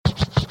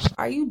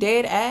Are you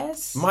dead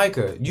ass?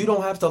 Micah, you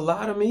don't have to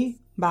lie to me.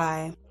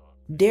 Bye.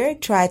 Derek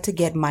tried to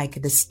get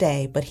Micah to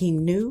stay, but he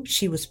knew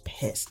she was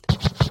pissed.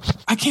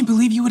 I can't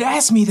believe you would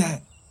ask me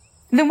that.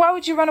 Then why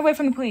would you run away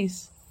from the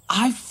police?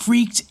 I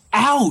freaked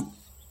out.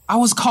 I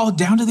was called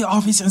down to the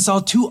office and saw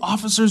 2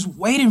 officers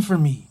waiting for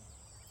me.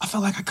 I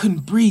felt like I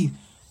couldn't breathe,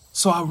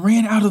 so I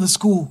ran out of the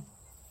school.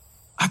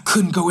 I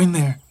couldn't go in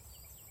there.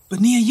 But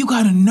Nia, you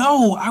gotta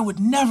know, I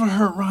would never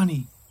hurt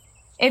Ronnie.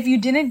 If you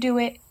didn't do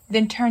it,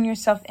 then turn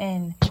yourself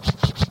in.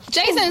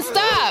 Jason,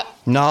 stop!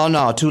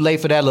 No, too late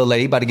for that little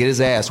lady. He about to get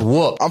his ass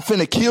whooped. I'm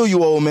finna kill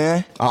you, old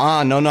man.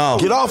 No.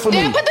 Get off of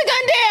me. Put the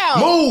gun down!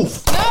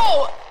 Move!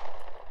 No!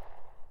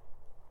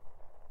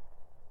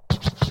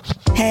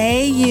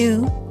 Hey,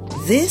 you.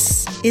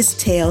 This is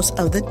Tales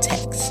of the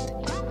Text.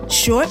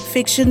 Short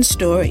fiction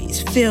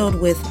stories filled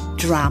with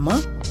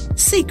drama,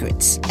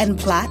 secrets, and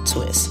plot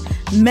twists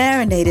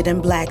marinated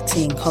in Black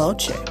teen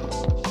culture.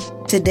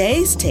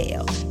 Today's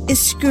tale is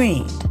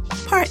Screamed,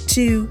 Part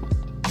 2,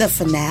 the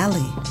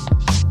finale.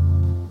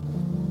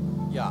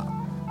 Yeah.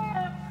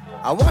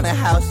 I want a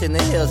house in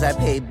the hills I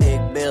pay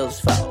big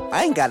bills for.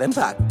 I ain't got in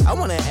pocket. I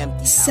want an empty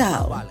house.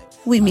 So,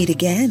 we meet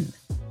again.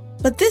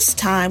 But this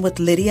time with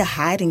Lydia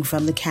hiding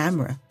from the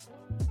camera.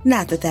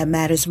 Not that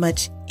matters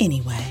much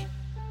anyway.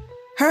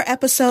 Her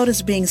episode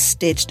is being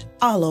stitched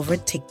all over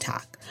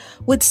TikTok,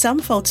 with some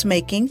folks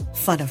making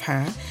fun of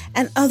her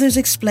and others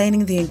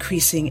explaining the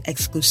increasing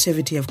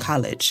exclusivity of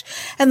college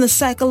and the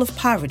cycle of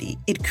poverty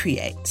it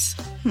creates.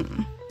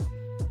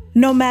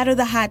 No matter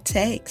the hot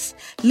takes,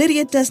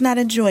 Lydia does not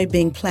enjoy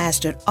being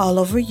plastered all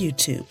over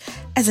YouTube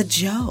as a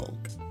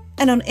joke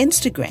and on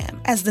Instagram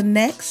as the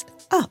next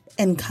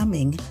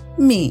up-and-coming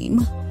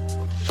meme.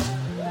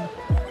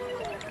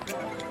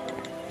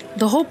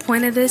 The whole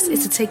point of this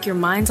is to take your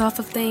minds off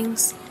of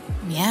things.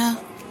 Yeah.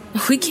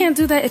 We can't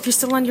do that if you're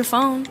still on your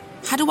phone.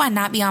 How do I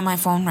not be on my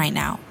phone right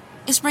now?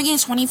 It's ringing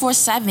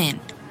 24/7.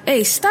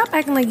 Hey, stop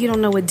acting like you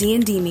don't know what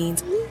D&D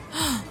means.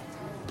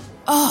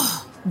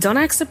 Oh. Don't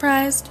act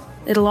surprised.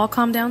 It'll all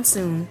calm down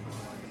soon.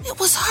 It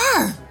was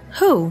her.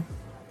 Who?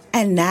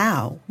 And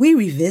now we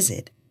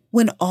revisit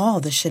when all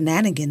the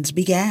shenanigans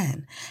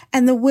began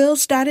and the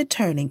wheels started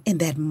turning in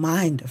that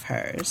mind of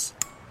hers.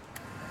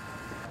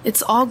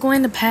 It's all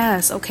going to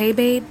pass, okay,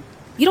 babe?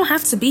 You don't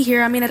have to be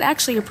here. I mean, I'd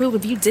actually approve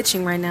of you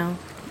ditching right now.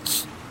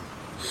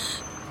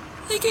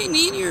 Like, I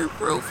need your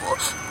approval.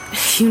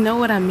 You know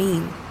what I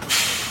mean.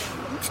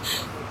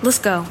 Let's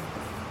go.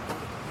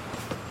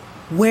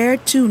 Where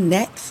to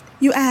next,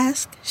 you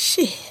ask?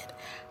 Shit,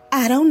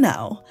 I don't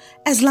know.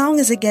 As long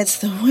as it gets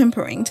the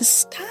whimpering to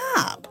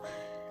stop.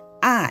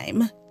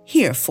 I'm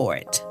here for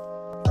it.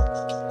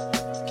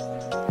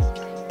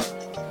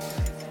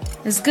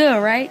 It's good,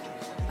 right?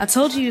 I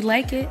told you you'd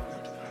like it.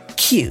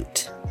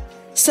 Cute.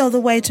 So the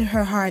way to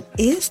her heart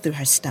is through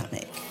her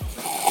stomach.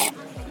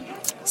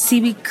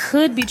 See, we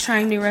could be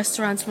trying new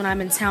restaurants when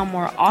I'm in town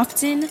more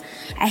often.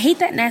 I hate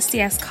that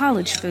nasty-ass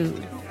college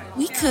food.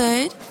 We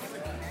could.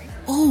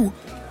 Oh,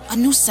 a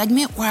new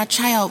segment where I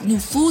try out new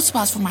food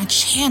spots for my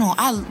channel.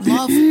 I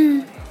love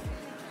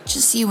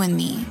just you and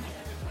me.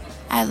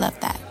 I love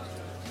that.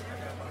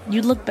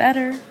 You'd look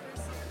better.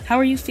 How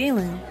are you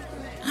feeling?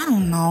 I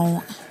don't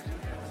know.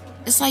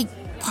 It's like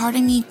part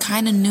of me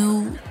kind of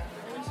knew,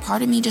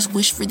 part of me just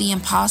wished for the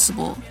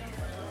impossible.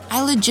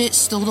 I legit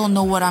still don't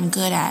know what I'm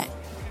good at.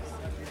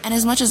 And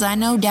as much as I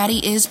know, Daddy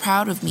is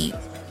proud of me.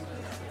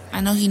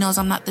 I know he knows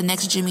I'm not the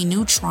next Jimmy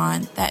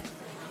Neutron, that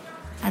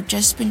I've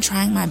just been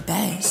trying my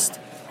best.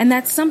 And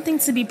that's something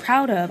to be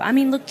proud of. I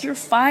mean, look, you're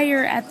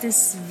fire at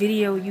this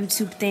video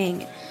YouTube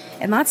thing.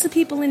 And lots of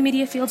people in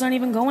media fields aren't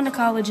even going to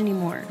college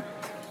anymore.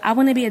 I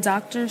want to be a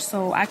doctor,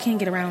 so I can't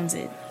get around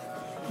it.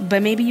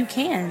 But maybe you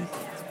can.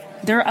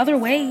 There are other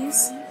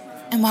ways.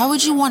 And why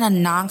would you want a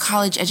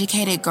non-college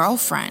educated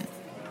girlfriend?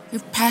 Your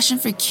passion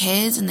for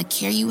kids and the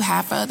care you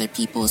have for other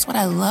people is what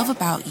I love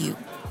about you.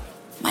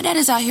 My dad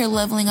is out here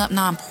leveling up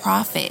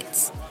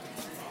nonprofits.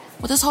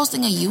 What does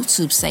hosting a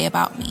YouTube say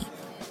about me?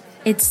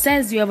 It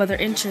says you have other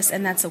interests,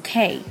 and that's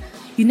okay.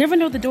 You never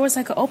know the doors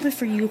that could open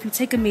for you if you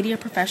take a media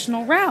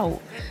professional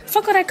route.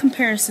 Fuck all that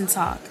comparison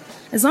talk.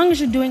 As long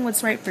as you're doing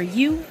what's right for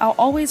you, I'll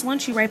always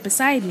want you right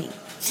beside me.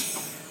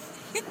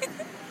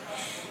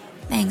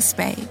 Thanks,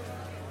 babe.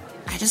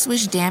 I just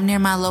wish damn near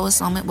my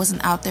lowest moment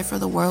wasn't out there for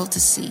the world to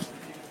see.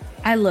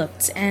 I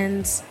looked,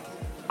 and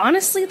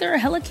honestly, there are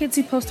hella kids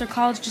who post their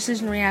college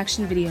decision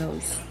reaction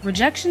videos,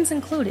 rejections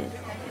included.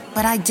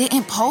 But I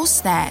didn't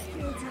post that.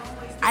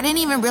 I didn't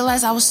even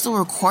realize I was still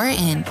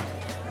recording.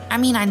 I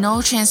mean, I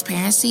know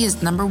transparency is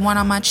 #1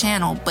 on my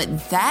channel,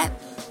 but that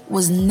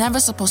was never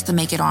supposed to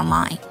make it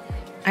online.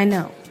 I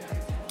know.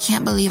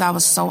 Can't believe I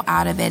was so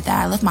out of it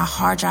that I left my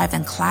hard drive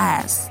in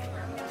class.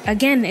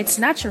 Again, it's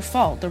not your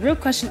fault. The real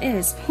question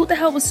is, who the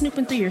hell was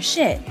snooping through your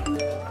shit?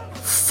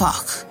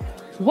 Fuck.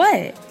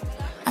 What?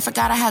 I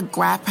forgot I had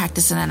grad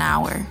practice in an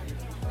hour.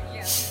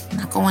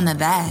 Not going to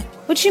that.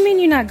 What you mean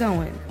you're not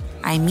going?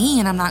 I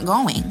mean I'm not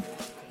going.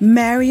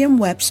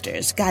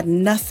 Merriam-Webster's got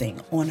nothing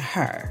on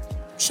her.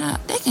 Shut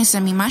up. They can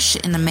send me my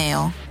shit in the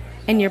mail.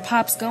 And your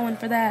pop's going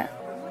for that?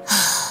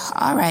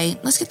 All right,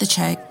 let's get the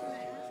check.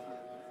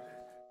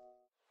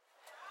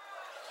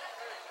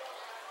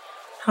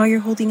 How you're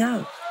holding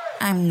out?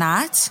 I'm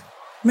not.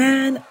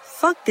 Man,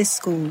 fuck this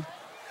school.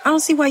 I don't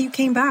see why you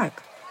came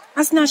back.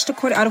 I snatched a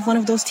cord out of one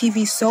of those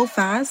TVs so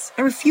fast,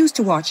 I refused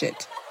to watch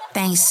it.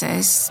 Thanks,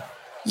 sis.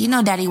 You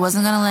know Daddy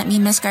wasn't gonna let me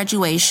miss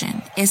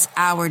graduation. It's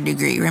our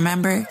degree,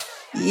 remember?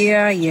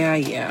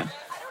 Yeah.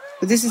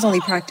 But this is only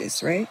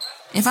practice, right?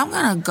 If I'm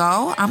gonna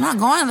go, I'm not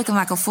going looking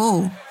like a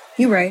fool.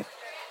 You're right.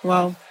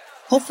 Well,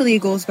 hopefully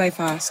it goes by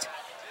fast.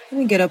 Let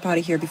me get up out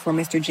of here before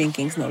Mr.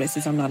 Jenkins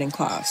notices I'm not in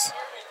class.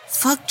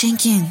 Fuck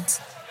Jenkins.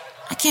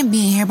 I can't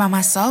be in here by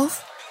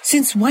myself.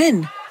 Since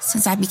when?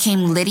 Since I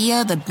became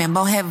Lydia, the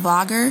bimbo head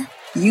vlogger.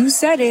 You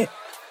said it.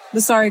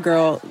 But sorry,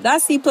 girl,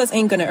 that C+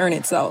 ain't gonna earn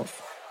itself.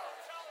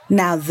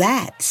 Now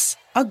that's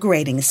a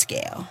grading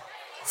scale.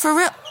 For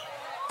real?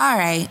 All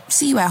right,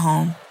 see you at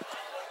home.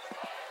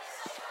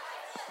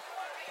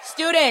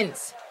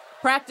 Students,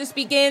 practice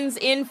begins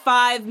in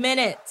 5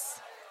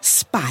 minutes.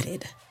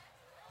 Spotted.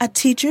 A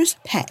teacher's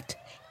pet,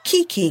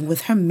 kikiing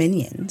with her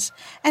minions,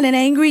 and an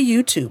angry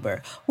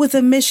YouTuber with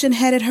a mission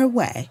headed her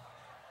way.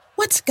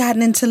 What's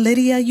gotten into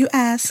Lydia, you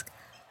ask?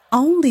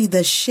 Only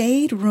the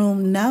Shade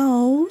Room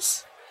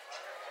knows.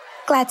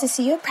 Glad to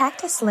see you at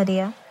practice,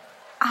 Lydia.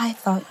 I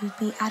thought you'd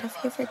be out of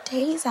here for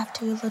days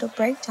after your little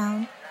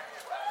breakdown.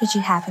 Would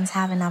you happen to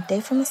have an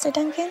update from Mr.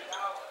 Duncan?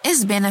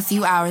 It's been a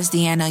few hours,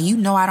 Deanna. You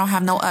know I don't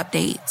have no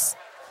updates.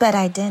 But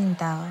I didn't,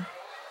 though.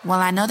 Well,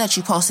 I know that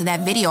you posted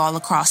that video all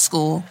across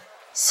school.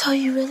 So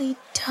you really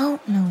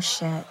don't know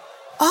shit.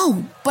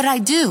 Oh, but I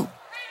do.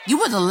 You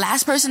were the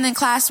last person in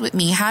class with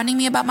me hounding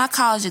me about my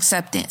college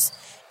acceptance.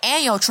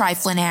 And your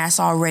trifling ass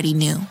already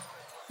knew.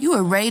 You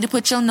were ready to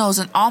put your nose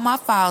in all my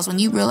files when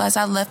you realized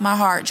I left my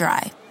hard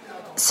drive.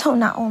 So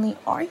not only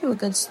are you a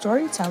good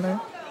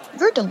storyteller,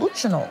 you're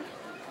delusional.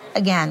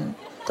 Again,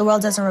 the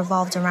world doesn't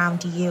revolve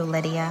around you,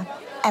 Lydia.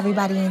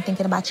 Everybody ain't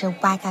thinking about your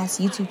whack-ass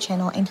YouTube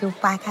channel and your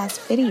whack-ass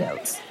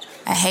videos.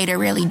 A hater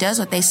really does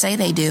what they say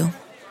they do.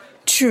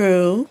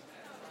 True.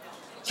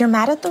 You're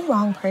mad at the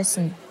wrong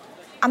person.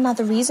 I'm not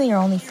the reason your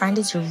only friend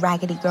is your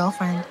raggedy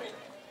girlfriend.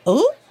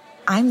 Ooh?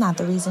 I'm not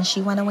the reason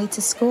she went away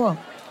to school.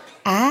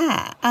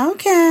 Ah,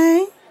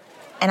 okay.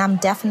 And I'm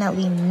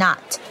definitely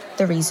not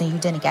the reason you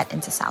didn't get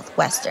into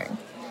Southwestern.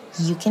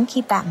 You can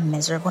keep that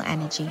miserable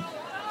energy.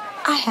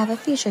 I have a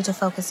future to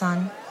focus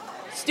on.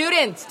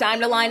 Students, time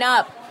to line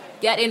up.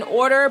 Get in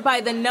order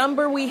by the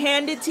number we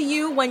handed to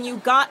you when you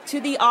got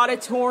to the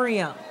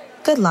auditorium.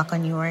 Good luck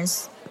on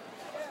yours.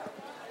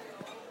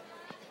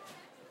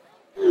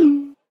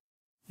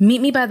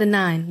 Meet me by the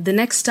 9. The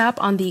next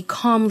stop on the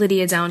Calm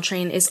Lydia Down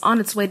train is on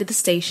its way to the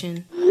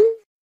station.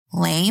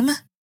 Lame?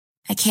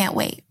 I can't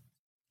wait.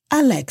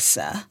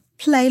 Alexa,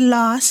 play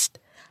Lost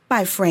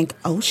by Frank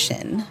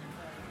Ocean.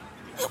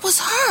 It was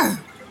her.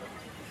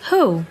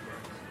 Who?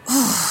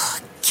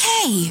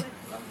 Kay.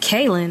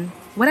 Kaylin?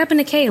 What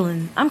happened to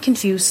Kaylin? I'm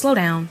confused. Slow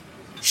down.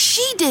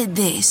 She did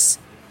this.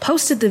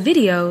 Posted the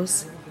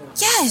videos?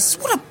 Yes,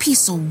 what a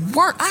piece of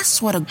work. I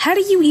swear to... How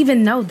do you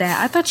even know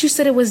that? I thought you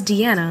said it was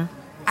Deanna.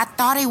 I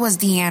thought it was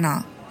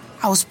Deanna.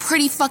 I was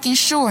pretty fucking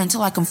sure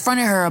until I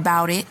confronted her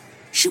about it.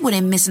 She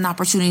wouldn't miss an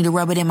opportunity to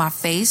rub it in my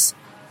face.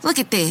 Look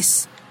at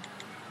this.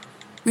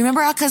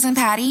 Remember our cousin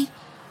Patty?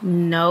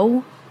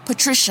 No.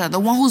 Patricia, the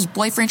one whose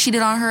boyfriend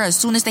cheated on her as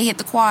soon as they hit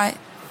the quad.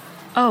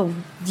 Oh,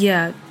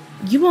 yeah.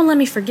 You won't let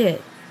me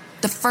forget.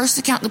 The first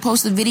account to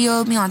post a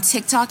video of me on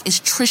TikTok is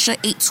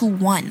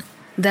Trisha821.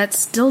 That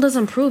still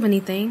doesn't prove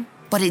anything.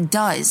 But it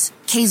does.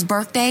 Kay's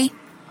birthday?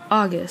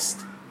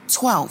 August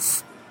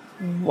 12th.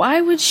 Why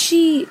would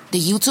she... The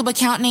YouTube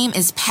account name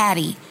is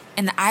Patty,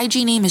 and the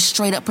IG name is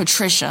straight up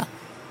Patricia.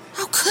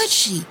 How could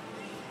she?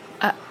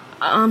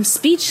 I'm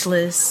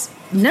speechless.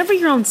 Never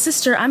your own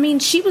sister. I mean,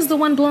 she was the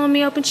one blowing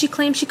me up and she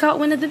claimed she caught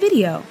wind of the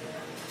video.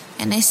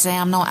 And they say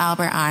I'm no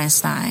Albert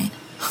Einstein.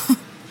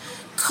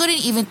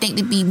 Couldn't even think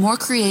to be more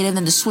creative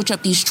than to switch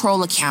up these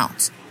troll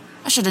accounts.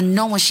 I should have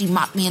known when she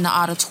mocked me in the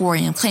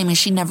auditorium, claiming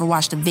she never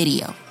watched the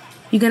video.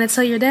 You gonna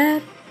tell your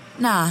dad?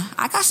 Nah,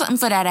 I got something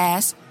for that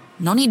ass.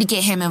 No need to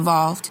get him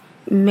involved.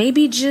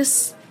 Maybe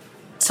just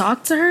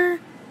talk to her?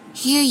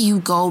 Here you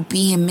go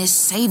being Miss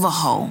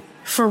Save-A-Ho.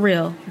 For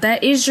real,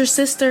 that is your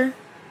sister?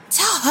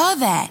 Tell her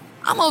that.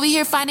 I'm over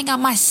here finding out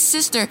my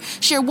sister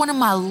shared one of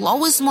my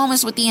lowest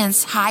moments with the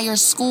entire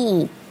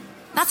school.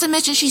 Not to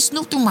mention she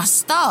snooped through my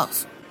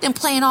stuff, then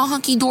playing all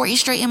hunky-dory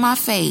straight in my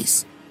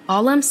face.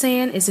 All I'm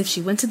saying is if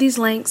she went to these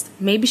lengths,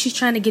 maybe she's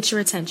trying to get your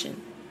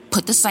attention.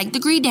 Put the psych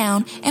degree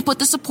down and put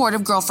the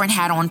supportive girlfriend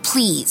hat on,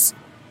 please.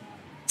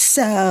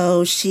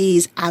 So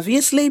she's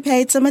obviously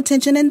paid some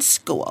attention in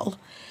school.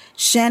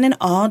 Shannon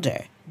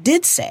Alder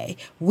did say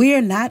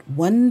we're not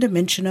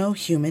one-dimensional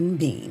human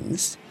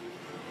beings.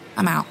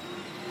 I'm out.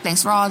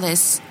 Thanks for all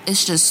this.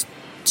 It's just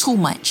too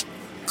much.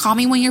 Call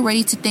me when you're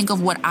ready to think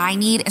of what I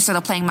need instead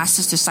of playing my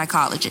sister's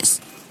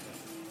psychologist.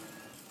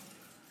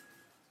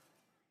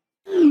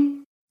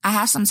 I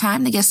have some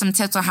time to get some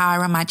tips on how I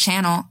run my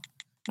channel.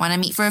 Want to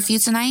meet for a few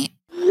tonight?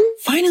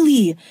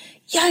 Finally!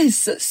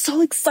 Yes!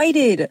 So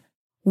excited!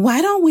 Why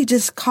don't we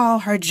just call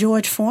her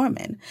George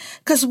Foreman?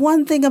 'Cause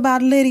one thing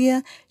about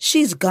Lydia,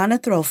 she's gonna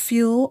throw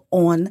fuel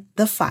on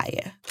the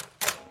fire.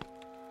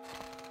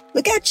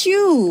 Look at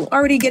you!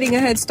 Already getting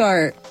a head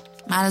start.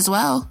 Might as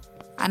well.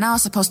 I know I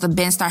was supposed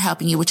to start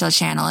helping you with your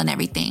channel and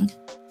everything.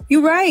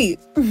 You're right.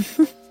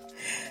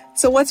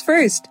 So what's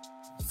first?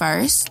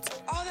 First,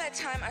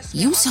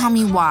 you tell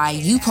me why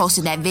you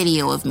posted that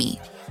video of me.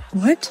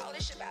 What?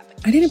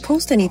 I didn't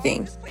post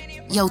anything.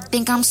 Yo,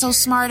 think I'm so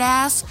smart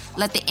ass?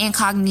 Let the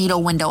incognito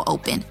window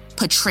open.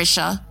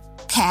 Patricia,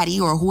 Patty,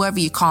 or whoever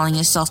you're calling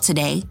yourself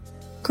today.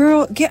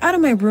 Girl, get out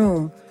of my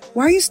room.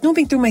 Why are you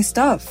snooping through my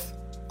stuff?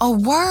 Oh,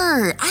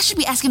 word. I should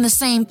be asking the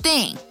same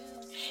thing.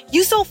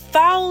 You so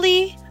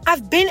foully?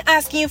 I've been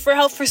asking you for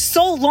help for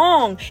so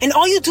long, and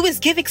all you do is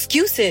give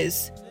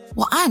excuses.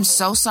 Well, I'm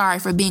so sorry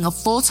for being a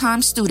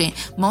full-time student,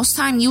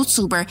 most-time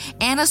YouTuber,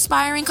 and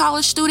aspiring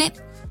college student.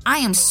 I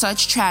am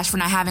such trash for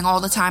not having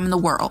all the time in the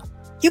world.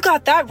 You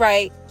got that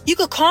right. You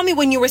could call me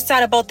when you were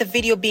sad about the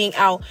video being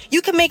out.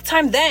 You could make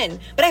time then.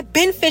 But I've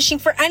been fishing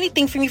for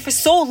anything from you for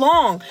so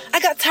long. I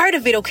got tired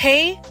of it,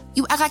 okay?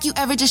 You act like you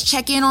ever just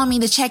check in on me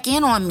to check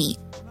in on me.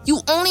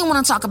 You only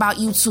want to talk about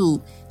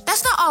YouTube.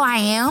 That's not all I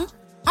am.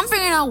 I'm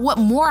figuring out what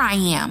more I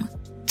am.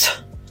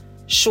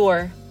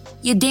 Sure.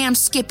 You damn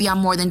Skippy, I'm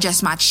more than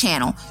just my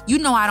channel. You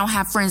know I don't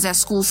have friends at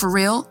school for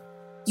real.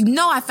 You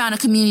know I found a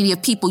community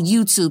of people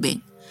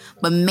YouTubing.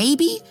 But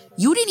maybe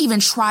you didn't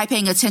even try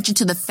paying attention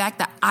to the fact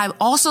that I've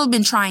also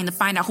been trying to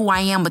find out who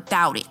I am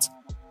without it.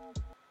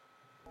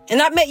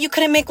 And that meant you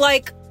couldn't make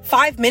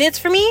 5 minutes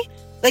for me?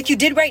 Like you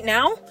did right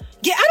now?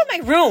 Get out of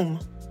my room.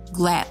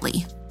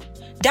 Gladly.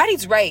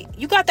 Daddy's right.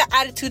 You got that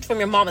attitude from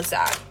your mama's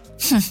side.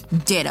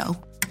 Ditto.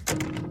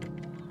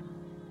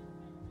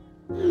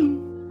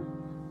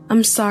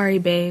 I'm sorry,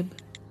 babe.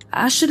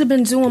 I should have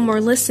been doing more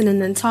listening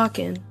than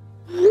talking.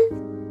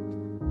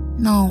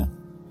 No,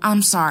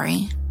 I'm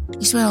sorry.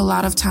 You spent a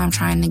lot of time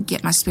trying to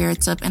get my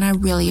spirits up, and I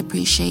really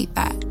appreciate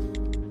that.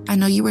 I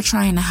know you were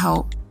trying to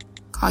help.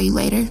 Call you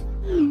later?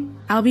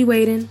 I'll be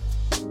waiting.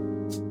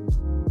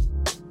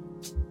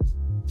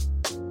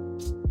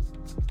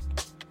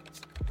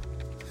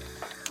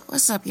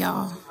 What's up,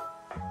 y'all?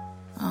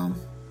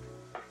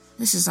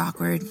 This is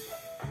awkward,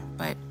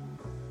 but,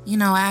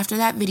 after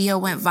that video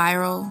went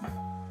viral,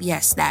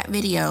 yes, that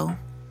video,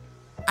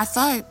 I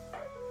thought,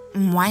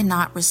 why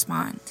not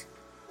respond?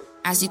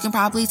 As you can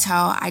probably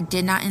tell, I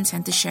did not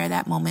intend to share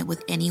that moment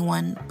with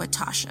anyone but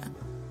Tasha.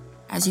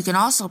 As you can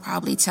also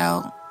probably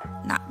tell,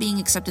 not being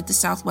accepted to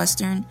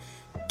Southwestern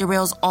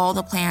derails all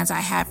the plans I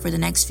had for the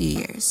next few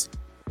years.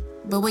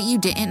 But what you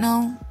didn't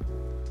know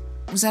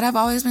was that I've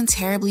always been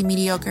terribly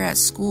mediocre at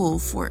school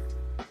for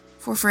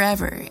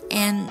forever,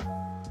 and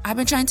I've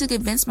been trying to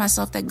convince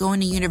myself that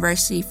going to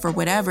university for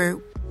whatever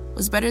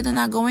was better than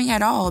not going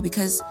at all,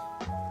 because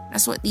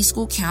that's what these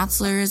school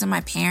counselors and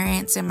my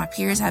parents and my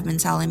peers have been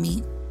telling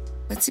me.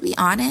 But to be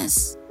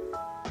honest,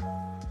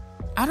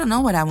 I don't know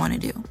what I want to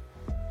do.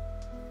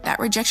 That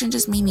rejection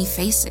just made me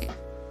face it.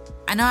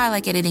 I know I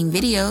like editing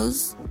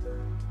videos.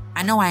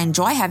 I know I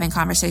enjoy having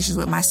conversations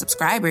with my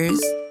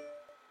subscribers.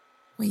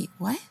 Wait,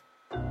 what?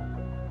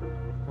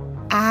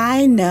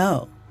 I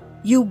know.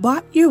 You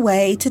bought your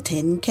way to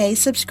 10K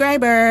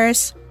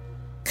subscribers.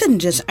 Couldn't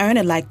just earn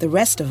it like the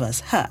rest of us,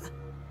 huh?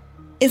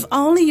 If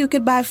only you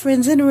could buy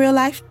friends in real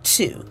life,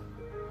 too.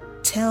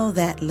 Tell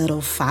that little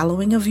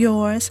following of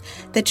yours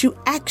that you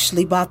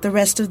actually bought the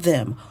rest of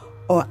them,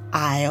 or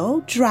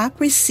I'll drop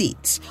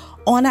receipts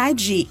on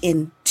IG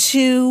in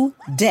 2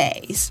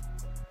 days.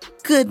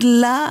 Good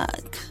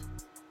luck,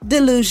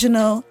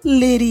 delusional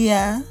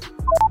Lydia.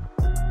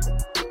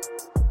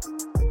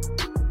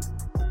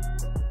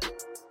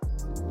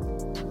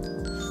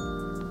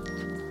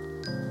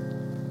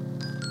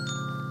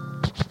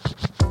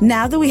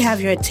 Now that we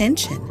have your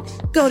attention,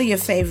 go to your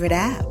favorite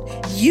app.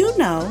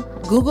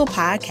 Google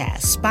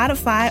Podcasts,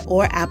 Spotify,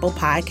 or Apple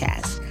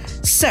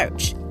Podcasts.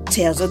 Search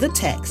Tales of the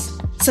Text.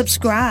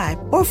 Subscribe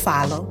or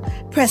follow.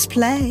 Press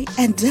play.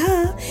 And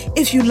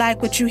if you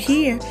like what you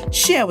hear,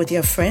 share with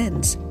your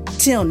friends.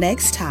 Till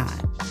next time.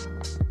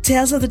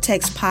 Tales of the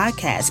Text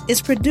podcast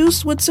is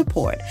produced with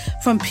support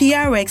from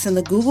PRX and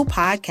the Google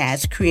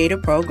Podcast Creator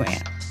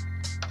Program.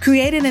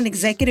 Created and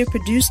executive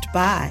produced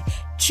by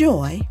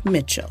Joy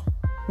Mitchell.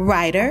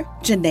 Writer,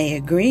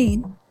 Janaea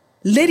Green.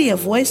 Lydia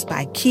voiced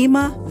by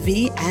Kima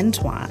V.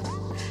 Antoine.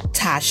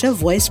 Tasha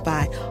voiced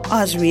by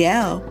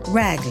Osriel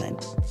Ragland.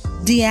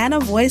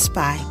 Deanna voiced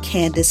by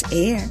Candace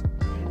Eyre.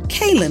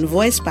 Kaylin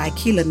voiced by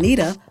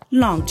Keelanita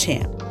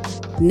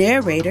Longchamp.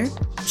 Narrator,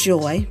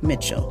 Joy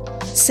Mitchell.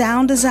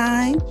 Sound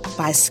design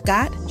by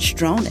Scott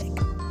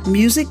Stronick.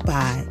 Music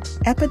by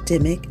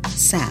Epidemic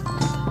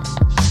Sound.